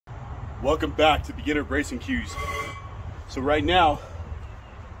Welcome back to Beginner Bracing Cues. So right now,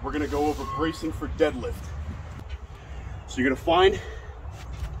 we're gonna go over bracing for deadlift. So you're gonna find,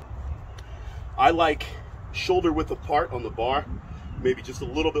 I like shoulder width apart on the bar, maybe just a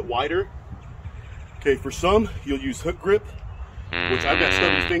little bit wider. Okay, for some, you'll use hook grip, which I've got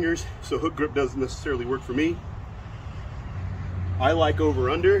stubby fingers, so hook grip doesn't necessarily work for me. I like over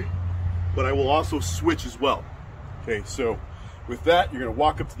under, but I will also switch as well. Okay, so with that, you're gonna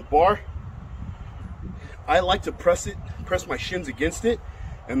walk up to the bar. I like to press my shins against it,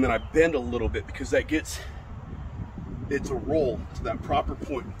 and then I bend a little bit because that gets it to roll to that proper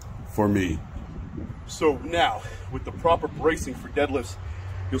point for me. So now, with the proper bracing for deadlifts,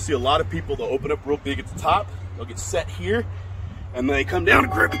 you'll see a lot of people, they'll open up real big at the top, they'll get set here, and then they come down,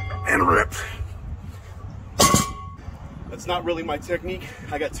 grip, and rip. That's not really my technique.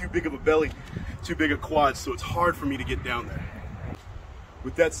 I got too big of a belly, too big of quads, so it's hard for me to get down there.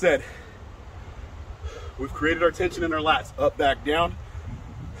 With that said, we've created our tension in our lats, up, back, down,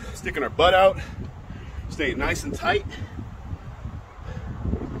 sticking our butt out, staying nice and tight.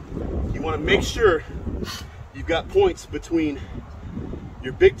 You want to make sure you've got points between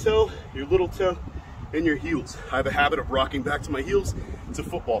your big toe, your little toe, and your heels. I have a habit of rocking back to my heels. It's a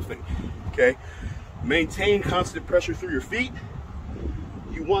football thing, okay? Maintain constant pressure through your feet.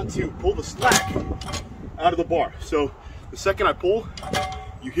 You want to pull the slack out of the bar. So the second I pull,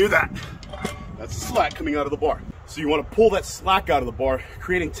 you hear that. That's the slack coming out of the bar. So you want to pull that slack out of the bar,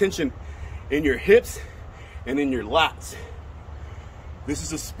 creating tension in your hips and in your lats. This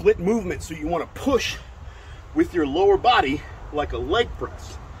is a split movement, so you want to push with your lower body like a leg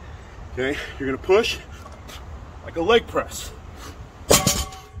press. Okay, you're going to push like a leg press.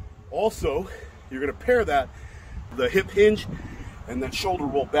 Also, you're going to pair that the hip hinge and that shoulder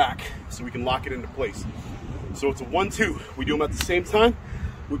roll back so we can lock it into place. So it's a 1-2. We do them at the same time.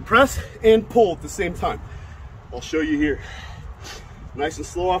 We press and pull at the same time. I'll show you here. Nice and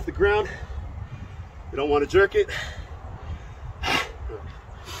slow off the ground. You don't want to jerk it.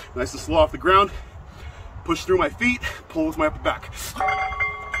 Nice and slow off the ground. Push through my feet, pull with my upper back.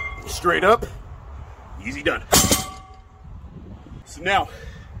 Straight up, easy done. So now,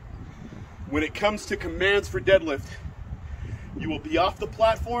 when it comes to commands for deadlift, you will be off the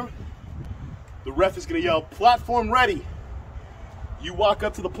platform. The ref is gonna yell, platform ready. You walk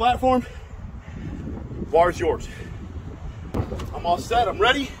up to the platform, bar's yours. I'm all set, I'm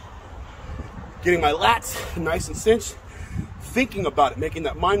ready. Getting my lats nice and cinched, thinking about it, making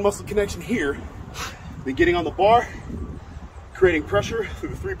that mind-muscle connection here, then getting on the bar, creating pressure through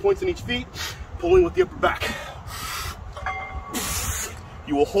the 3 points in each feet, pulling with the upper back.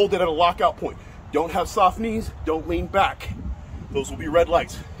 You will hold it at a lockout point. Don't have soft knees, don't lean back. Those will be red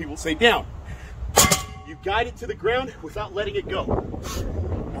lights. He will say down. You guide it to the ground without letting it go,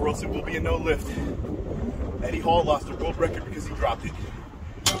 or else it will be a no lift. Eddie Hall lost the world record because he dropped it.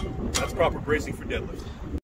 That's proper bracing for deadlift.